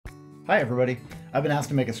Hi everybody. I've been asked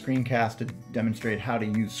to make a screencast to demonstrate how to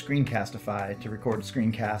use Screencastify to record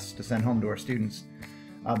screencasts to send home to our students.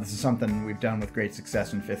 This is something we've done with great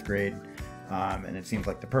success in 5th grade, and it seems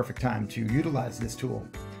like the perfect time to utilize this tool.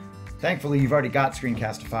 Thankfully, you've already got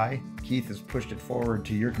Screencastify. Keith has pushed it forward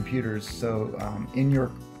to your computers, so in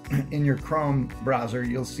your Chrome browser,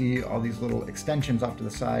 you'll see all these little extensions off to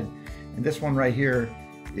the side, and this one right here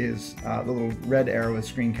is the little red arrow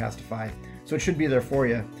is Screencastify. So it should be there for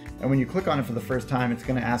you. And when you click on it for the first time, it's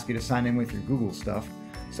going to ask you to sign in with your Google stuff.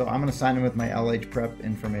 So I'm going to sign in with my LH Prep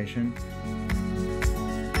information.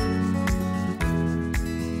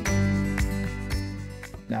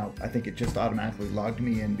 Now, I think it just automatically logged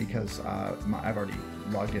me in because I've already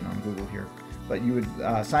logged in on Google here. But you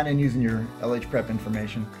would sign in using your LH Prep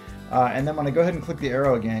information. And then when I go ahead and click the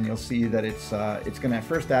arrow again, you'll see that it's going to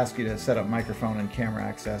first ask you to set up microphone and camera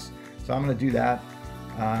access. So I'm going to do that.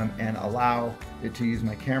 And allow it to use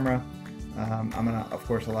my camera. I'm going to, of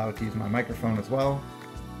course, allow it to use my microphone as well.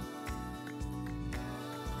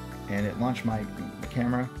 And it launched my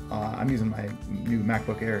camera. I'm using my new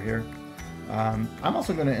MacBook Air here. I'm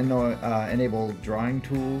also going to enable drawing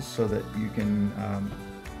tools so that you can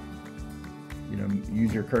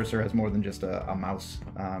use your cursor as more than just a mouse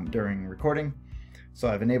during recording. So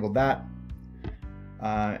I've enabled that.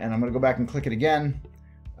 And I'm going to go back and click it again.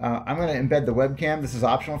 I'm going to embed the webcam. This is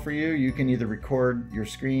optional for you. You can either record your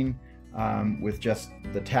screen with just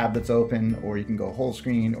the tab that's open, or you can go whole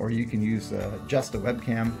screen, or you can use just a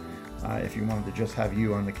webcam if you wanted to just have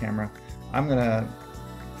you on the camera.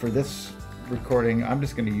 For this recording, I'm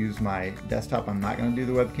just going to use my desktop. I'm not going to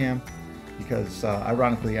do the webcam because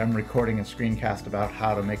ironically I'm recording a screencast about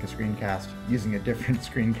how to make a screencast using a different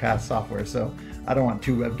screencast software, so I don't want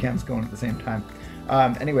two webcams going at the same time.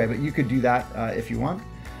 Anyway, but you could do that if you want.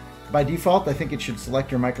 By default, I think it should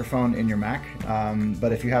select your microphone in your Mac,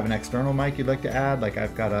 but if you have an external mic you'd like to add, like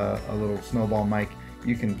I've got a little snowball mic,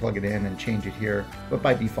 you can plug it in and change it here, but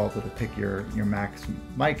by default it'll pick your Mac's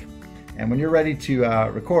mic. And when you're ready to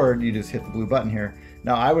record, you just hit the blue button here.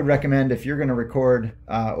 Now I would recommend, if you're going to record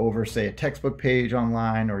over, say, a textbook page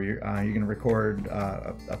online, or you're going to record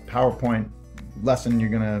a PowerPoint lesson you're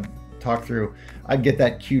going to talk through, I'd get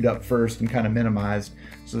that queued up first and kind of minimized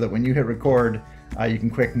so that when you hit record, you can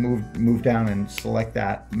quick move down and select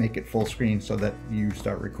that, make it full screen so that you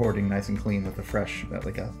start recording nice and clean with a fresh,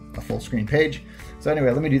 like a full screen page. So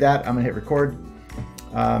anyway, let me do that. I'm gonna hit record,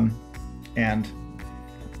 and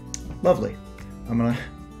lovely. I'm gonna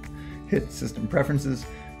hit system preferences.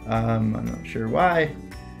 I'm not sure why.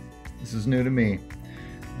 This is new to me.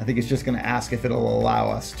 I think it's just gonna ask if it'll allow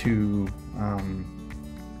us to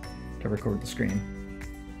record the screen.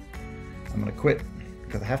 I'm gonna quit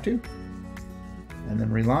because I have to, and then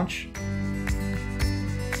relaunch.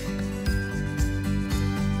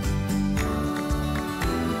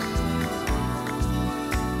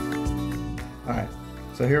 All right,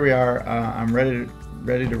 so here we are. I'm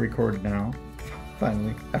ready to record now,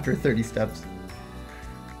 finally, after 30 steps.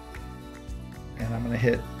 And I'm gonna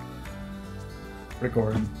hit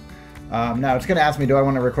record. Now it's going to ask me, do I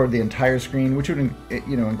want to record the entire screen, which would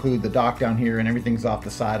include the dock down here and everything's off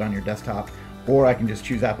the side on your desktop, or I can just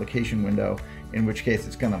choose application window, in which case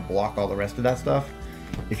it's going to block all the rest of that stuff.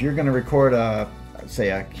 If you're going to record say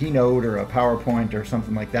a keynote or a PowerPoint or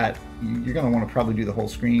something like that, you're going to want to probably do the whole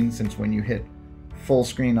screen, since when you hit full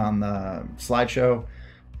screen on the slideshow,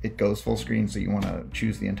 it goes full screen, so you want to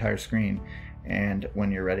choose the entire screen. And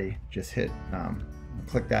when you're ready, just hit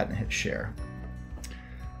click that and hit share.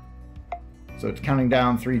 So it's counting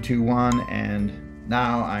down 3, 2, 1, and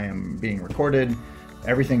now I am being recorded.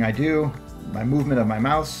 Everything I do, my movement of my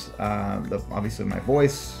mouse, obviously my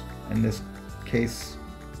voice, in this case,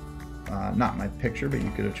 not my picture, but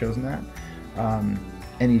you could have chosen that.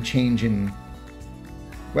 Any change in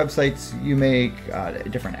websites you make,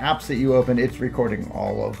 different apps that you open, it's recording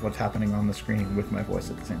all of what's happening on the screen with my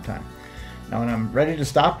voice at the same time. Now when I'm ready to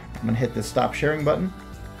stop, I'm going to hit this stop sharing button,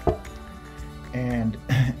 and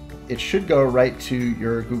it should go right to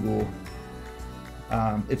your Google.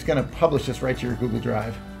 It's going to publish this right to your Google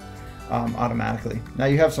Drive automatically. Now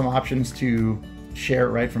you have some options to share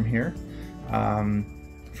it right from here.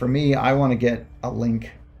 For me, I want to get a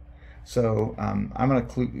link, so I'm going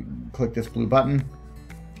to click this blue button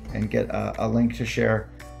and get a link to share.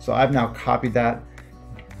 So I've now copied that.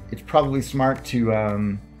 It's probably smart to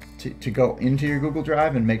go into your Google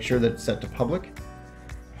Drive and make sure that it's set to public.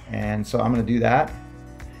 And so I'm going to do that.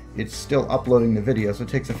 It's still uploading the video, so it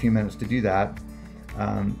takes a few minutes to do that.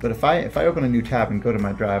 But if I open a new tab and go to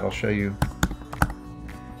my drive, I'll show you.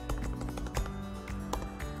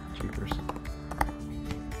 Jeepers.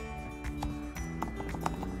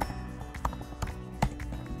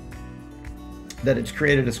 that it's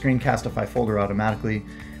created a Screencastify folder automatically,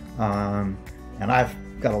 and I've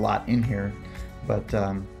got a lot in here, but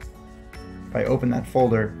if I open that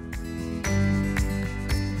folder,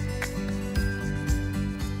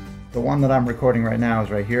 the one that I'm recording right now is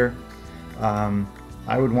right here.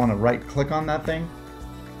 I would want to right click on that thing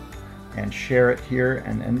and share it here,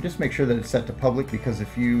 and just make sure that it's set to public, because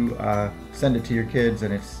if you send it to your kids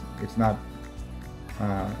and it's not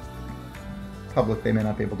public, they may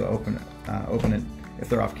not be able to open it if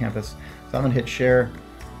they're off campus. So I'm going to hit share.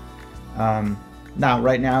 Now,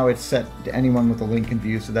 right now it's set to anyone with a link in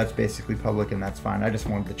view, so that's basically public, and that's fine. I just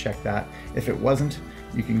wanted to check that. If it wasn't,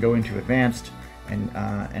 you can go into advanced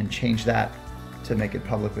and change that to make it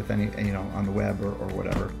public with any, on the web or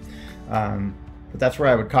whatever. But that's where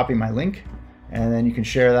I would copy my link, and then you can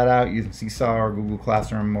share that out using Seesaw or Google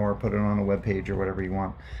Classroom, or put it on a web page or whatever you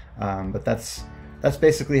want. But that's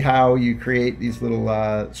basically how you create these little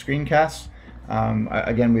screencasts.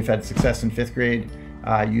 Again, we've had success in 5th grade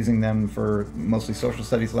using them for mostly social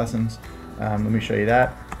studies lessons. Let me show you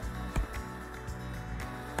that.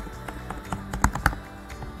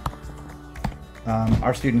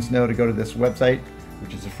 Our students know to go to this website,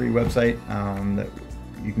 which is a free website that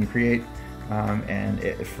you can create,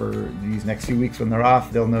 and for these next few weeks when they're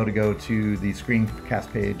off, they'll know to go to the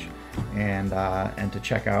Screencast page and to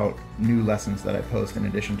check out new lessons that I post in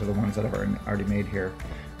addition to the ones that I've already made here.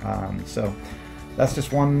 So that's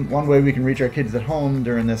just one way we can reach our kids at home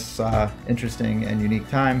during this interesting and unique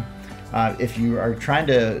time. If you are trying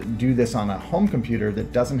to do this on a home computer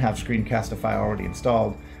that doesn't have Screencastify already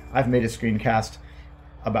installed, I've made a screencast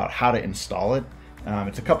about how to install it.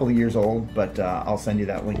 It's a couple of years old, but I'll send you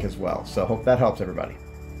that link as well. So hope that helps everybody.